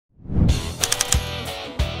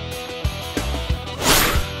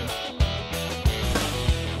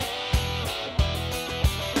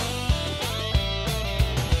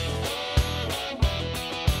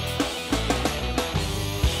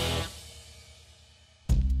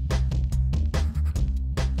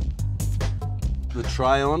The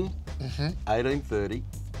Trayon 1830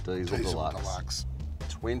 Diesel Deluxe. Deluxe.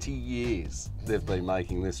 20 years they've been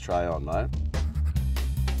making this Trayon, mate.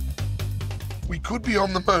 We could be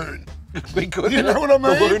on the moon. We could. You know what I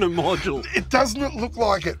mean? The lunar module. It doesn't look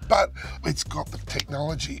like it, but it's got the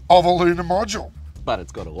technology of a lunar module. But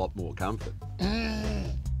it's got a lot more comfort.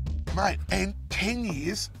 Mate, and 10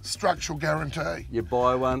 years structural guarantee. You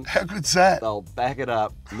buy one, How good's that? they'll back it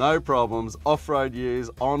up, no problems, off-road use,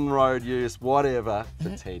 on-road use, whatever,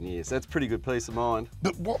 for 10 years. That's pretty good peace of mind.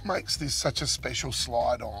 But what makes this such a special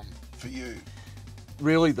slide on for you?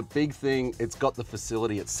 Really, the big thing, it's got the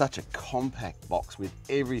facility. It's such a compact box with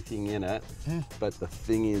everything in it, but the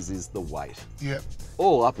thing is the weight. Yep.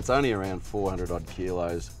 All up, it's only around 400 odd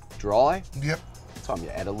kilos dry. Yep. Time you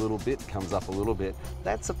add a little bit, comes up a little bit.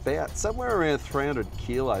 That's about somewhere around 300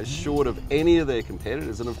 kilos short of any of their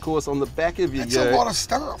competitors. And of course, on the back of your That's a lot of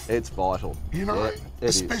stuff. it's vital. You know, Yeah, it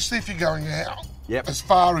especially if you're going out. Yep. As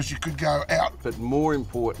far as you could go out. But more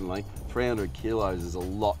importantly, 300 kilos is a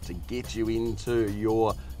lot to get you into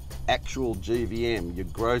your actual GVM, your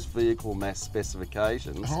gross vehicle mass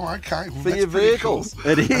specifications. Oh, okay. Well, For that's your pretty vehicles.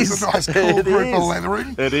 Cool. It is. That's a nice cool It group of is.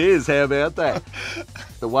 lettering. It is. How about that?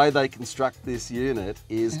 The way they construct this unit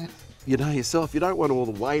is, you know yourself, you don't want all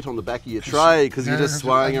the weight on the back of your tray because you're just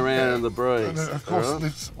swaying around in the breeze. And of course, all right?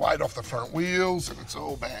 lifts weight off the front wheels and it's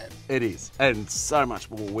all bad. It is. And so much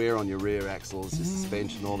more wear on your rear axles, your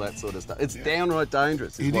suspension, all that sort of stuff. It's downright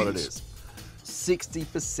dangerous is what it is.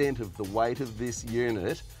 60% of the weight of this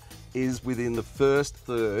unit is within the first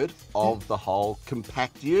third of the whole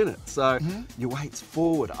compact unit. So your weight's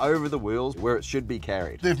forward over the wheels where it should be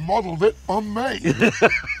carried. They've modelled it on me.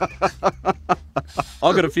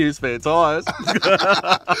 I've got a few spare tyres.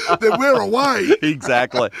 They wear away.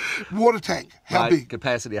 Exactly. Water tank, how Mate, big?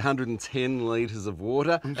 Capacity 110 litres of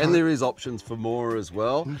water, and there is options for more as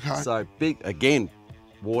well. Okay. So big, again,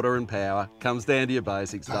 water and power comes down to your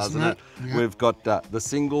basics, doesn't it? Yeah. We've got the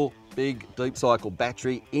single big deep cycle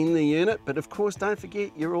battery in the unit, but of course don't forget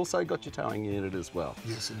you've also got your towing unit as well.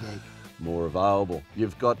 Yes, indeed. More available.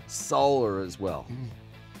 You've got solar as well.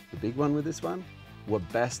 The big one with this one,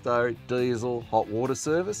 Webasto diesel hot water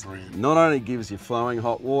service. Brilliant. Not only gives you flowing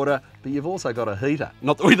hot water, but you've also got a heater.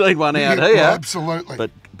 Not that we need one out here. Well, absolutely.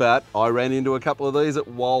 But I ran into a couple of these at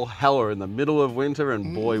Walhalla in the middle of winter,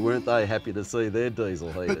 and boy, weren't they happy to see their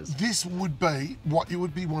diesel heaters. But this would be what you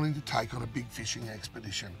would be wanting to take on a big fishing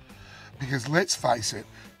expedition. Because let's face it,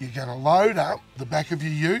 you're going to load up the back of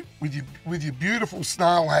your ute with your beautiful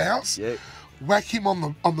snail house, whack him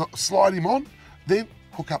on the slide him on, then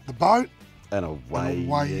hook up the boat, and away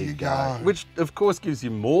you go. Which of course gives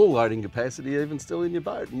you more loading capacity even still in your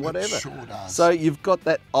boat and whatever. It sure does. So you've got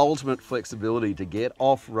that ultimate flexibility to get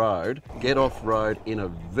off-road in a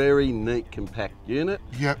very neat compact unit.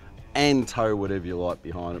 Yep. And tow whatever you like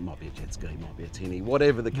behind it. Might be a jet ski, might be a tinny,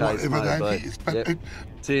 whatever the case may be. Is, but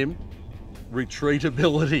Tim,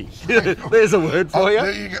 retreatability. There's a word for you.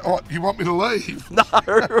 There you go. Oh, you want me to leave? No,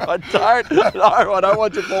 I don't. No, I don't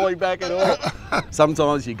want you falling back at all.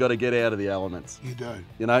 Sometimes you've got to get out of the elements. You do.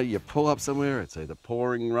 You know, you pull up somewhere, it's either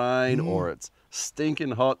pouring rain or it's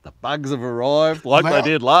stinking hot, the bugs have arrived like they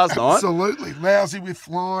did last night. Absolutely. Lousy with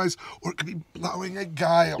flies, or it could be blowing a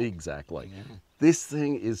gale. Exactly. This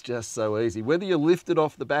thing is just so easy. Whether you lift it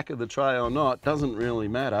off the back of the tray or not, doesn't really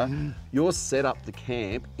matter. You're set up to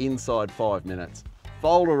camp inside 5 minutes.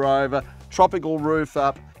 Fold her over, tropical roof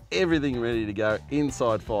up, everything ready to go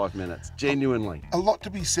inside 5 minutes, genuinely. A lot to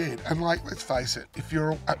be said, and like, let's face it, if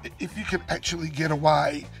you can actually get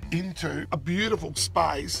away into a beautiful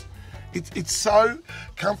space, it's so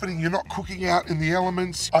comforting. You're not cooking out in the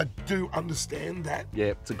elements. I do understand that. Yeah,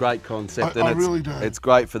 it's a great concept. I really do. It's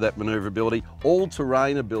great for that manoeuvrability.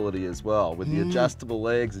 All-terrain ability as well, with the adjustable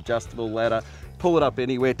legs, adjustable ladder. Pull it up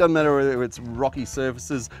anywhere. Doesn't matter whether it's rocky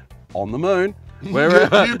surfaces on the moon,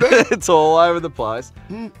 wherever. It's all over the place.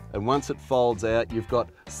 And once it folds out, you've got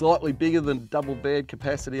slightly bigger than double bed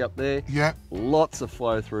capacity up there. Yeah. Lots of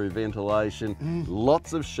flow-through ventilation,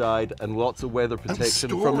 lots of shade, and lots of weather protection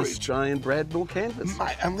from Australian Bradnor canvas.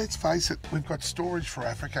 Mate, and let's face it, we've got storage for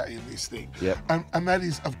Africa in this thing. Yep. And that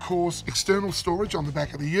is, of course, external storage on the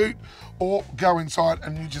back of the ute, or go inside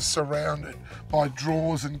and you're just surrounded by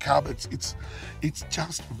drawers and cupboards. It's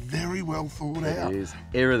just very well thought out. It is.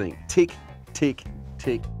 Everything. Tick, tick,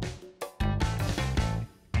 tick.